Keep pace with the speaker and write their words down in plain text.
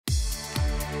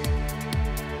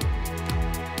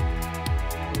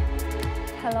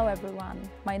Hello everyone,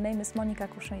 my name is Monika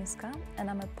Kuszyńska and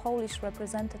I'm a Polish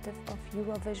representative of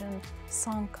Eurovision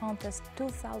Song Contest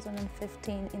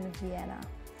 2015 in Vienna.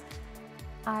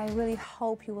 I really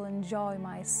hope you will enjoy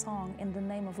my song In the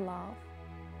Name of Love.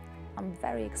 I'm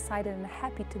very excited and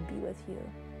happy to be with you.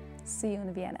 See you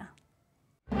in Vienna.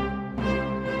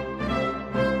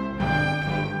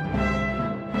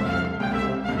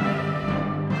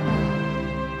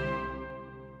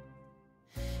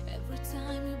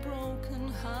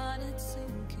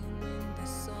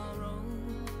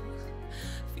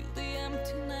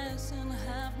 And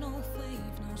have no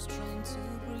faith, no strength to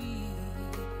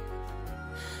breathe.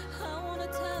 I wanna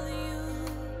tell you,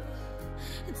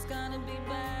 it's gonna be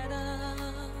better.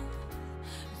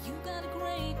 You got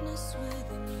greatness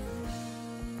within you.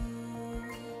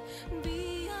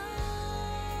 Beyond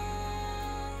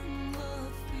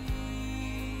the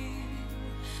fear,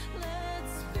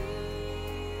 let's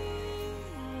feel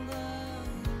the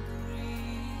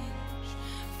bridge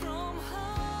from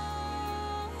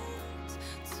heart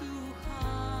to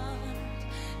heart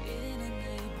in the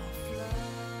name of love.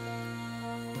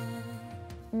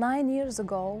 9 years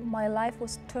ago, my life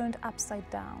was turned upside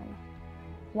down.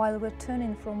 While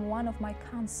returning from one of my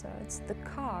concerts, the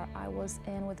car I was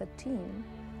in with a team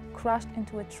crashed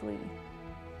into a tree.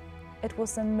 It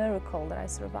was a miracle that I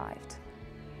survived.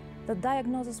 The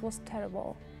diagnosis was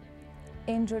terrible: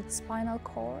 injured spinal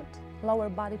cord, lower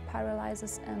body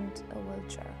paralysis, and a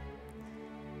wheelchair.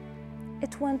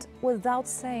 It went without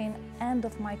saying, end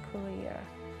of my career.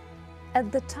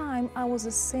 At the time, I was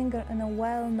a singer in a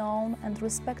well-known and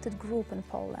respected group in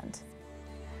Poland.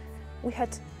 We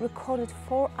had recorded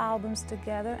 4 albums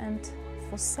together and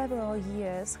for several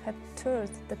years had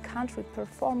toured the country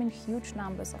performing huge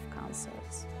numbers of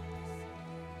concerts.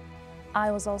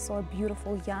 I was also a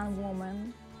beautiful young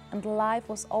woman and life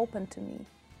was open to me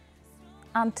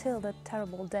until that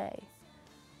terrible day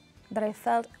that I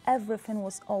felt everything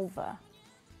was over.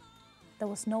 There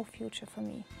was no future for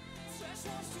me.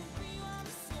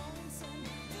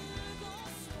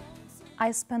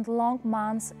 I spent long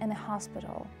months in a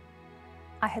hospital.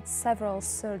 I had several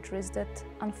surgeries that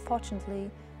unfortunately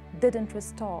didn't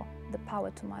restore the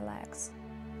power to my legs.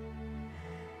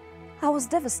 I was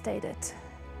devastated.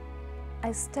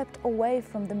 I stepped away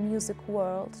from the music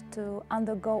world to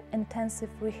undergo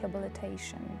intensive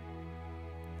rehabilitation.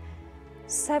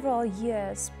 Several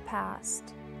years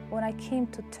passed when I came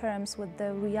to terms with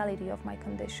the reality of my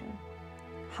condition.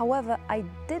 However, I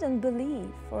didn't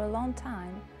believe for a long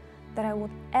time that I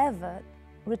would ever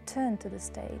return to the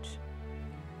stage.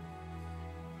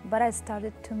 But I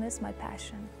started to miss my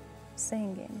passion,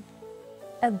 singing.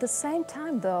 At the same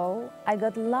time, though, I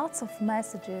got lots of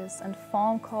messages and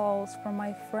phone calls from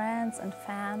my friends and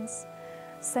fans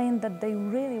saying that they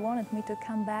really wanted me to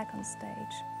come back on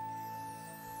stage.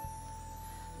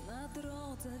 Na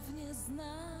drodze w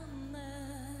nieznane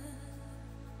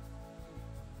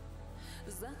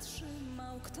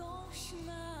zatrzymał ktoś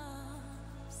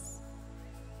nas.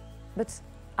 But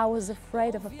I was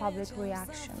afraid of a public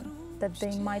reaction, that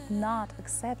they might not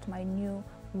accept my new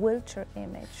wheelchair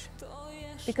image,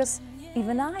 because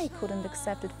even I couldn't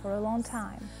accept it for a long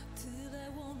time.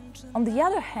 On the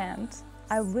other hand,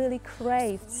 I really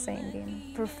craved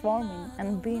singing, performing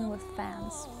and being with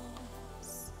fans.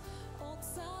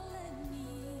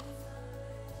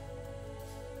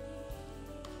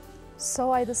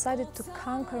 So I decided to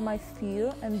conquer my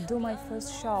fear and do my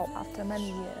first show after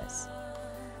many years.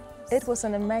 It was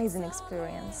an amazing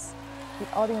experience. The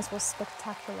audience was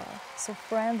spectacular, so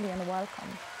friendly and welcome.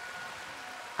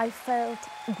 I felt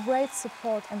great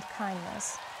support and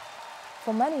kindness.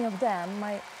 For many of them,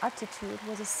 my attitude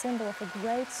was a symbol of a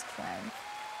great strength.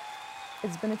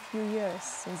 It's been a few years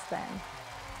since then.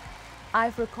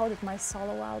 I've recorded my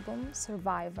solo album,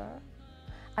 Survivor.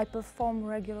 I perform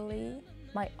regularly.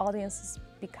 My audience is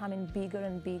becoming bigger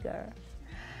and bigger.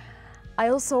 I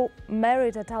also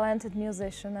married a talented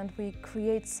musician and we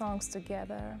create songs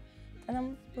together. And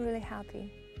I'm really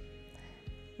happy.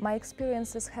 My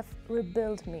experiences have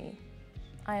rebuilt me.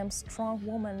 I am a strong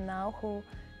woman now who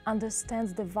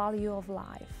understands the value of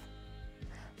life.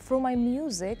 Through my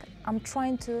music, I'm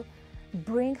trying to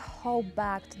bring hope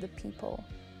back to the people,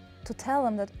 to tell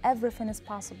them that everything is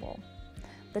possible,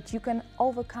 that you can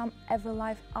overcome every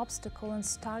life obstacle and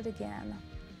start again.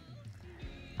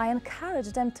 I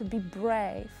encourage them to be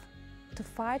brave, to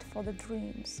fight for their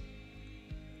dreams.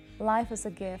 Life is a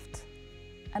gift,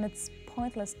 and it's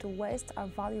pointless to waste our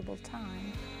valuable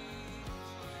time.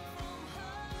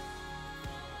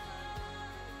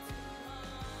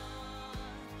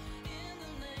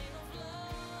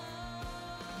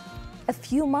 A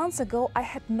few months ago, I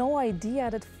had no idea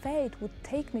that fate would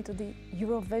take me to the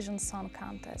Eurovision Song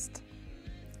Contest.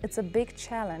 It's a big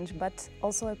challenge, but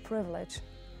also a privilege.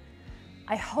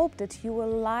 I hope that you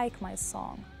will like my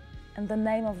song, In the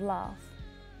Name of Love.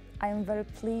 I am very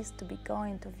pleased to be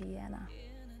going to Vienna.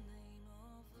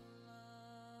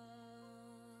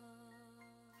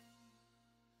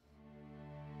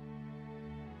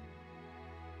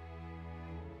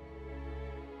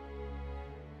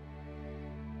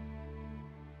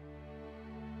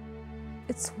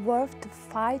 It's worth to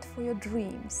fight for your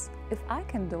dreams. If I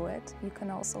can do it, you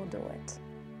can also do it.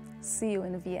 See you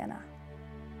in Vienna.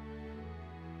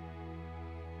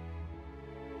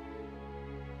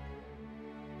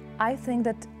 I think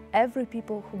that every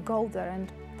people who go there and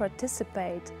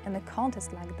participate in a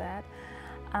contest like that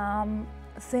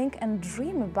think and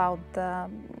dream about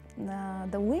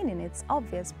the winning. It's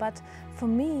obvious, but for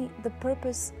me the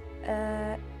purpose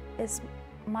is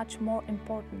much more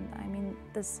important. I mean,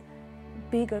 this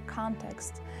bigger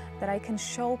context, that I can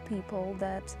show people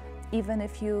that even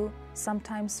if you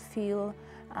sometimes feel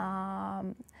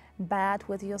bad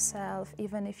with yourself,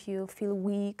 even if you feel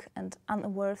weak and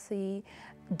unworthy,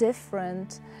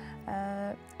 different,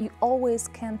 you always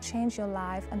can change your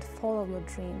life and follow your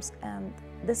dreams. And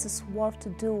this is worth to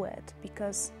do it,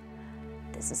 because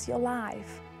this is your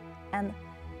life. And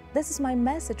this is my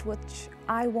message, which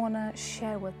I want to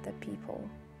share with the people.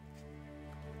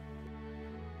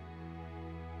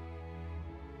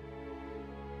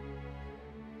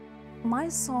 My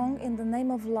song, In the Name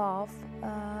of Love,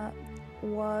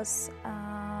 was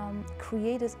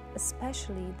created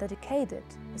dedicated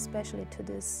especially to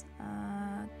this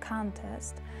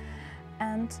contest.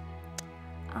 And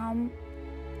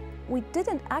we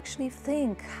didn't actually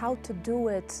think how to do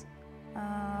it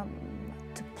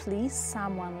to please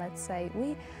someone, let's say.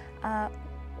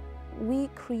 We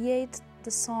create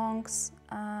the songs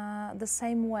the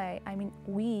same way. I mean,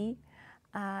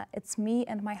 it's me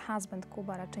and my husband,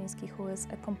 Kuba Raczyński, who is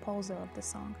a composer of the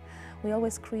song. We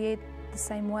always create the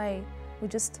same way. We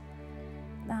just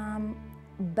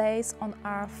base on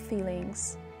our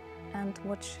feelings and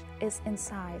what is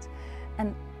inside.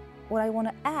 And what I want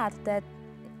to add, that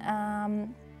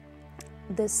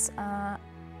this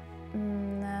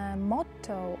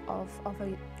motto of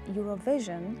a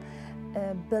Eurovision,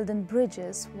 building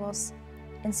bridges, was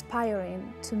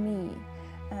inspiring to me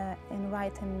in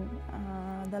writing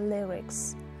the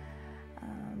lyrics.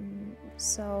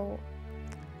 So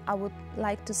I would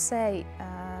like to say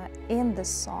in this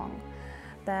song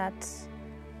that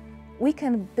we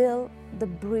can build the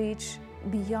bridge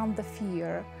beyond the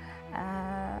fear,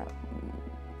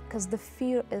 because the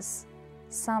fear is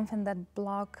something that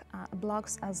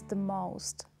blocks us the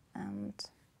most, and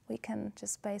we can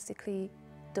just basically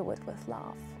do it with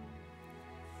love.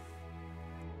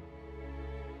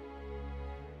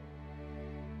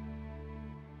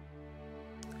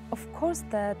 Of course,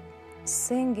 that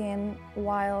singing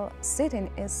while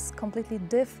sitting is completely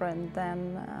different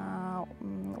than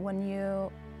when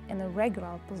you're in a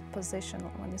regular position,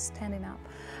 when you're standing up.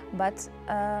 But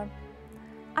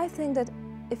I think that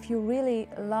if you really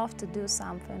love to do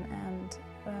something and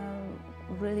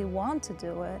really want to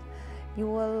do it, you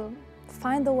will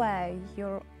find a way,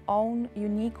 your own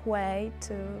unique way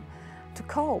to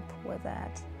cope with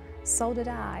that. So did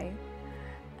I.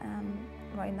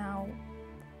 Right now,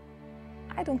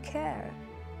 I don't care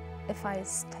if I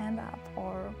stand up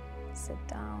or sit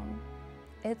down.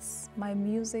 It's my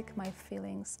music, my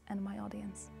feelings, and my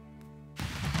audience.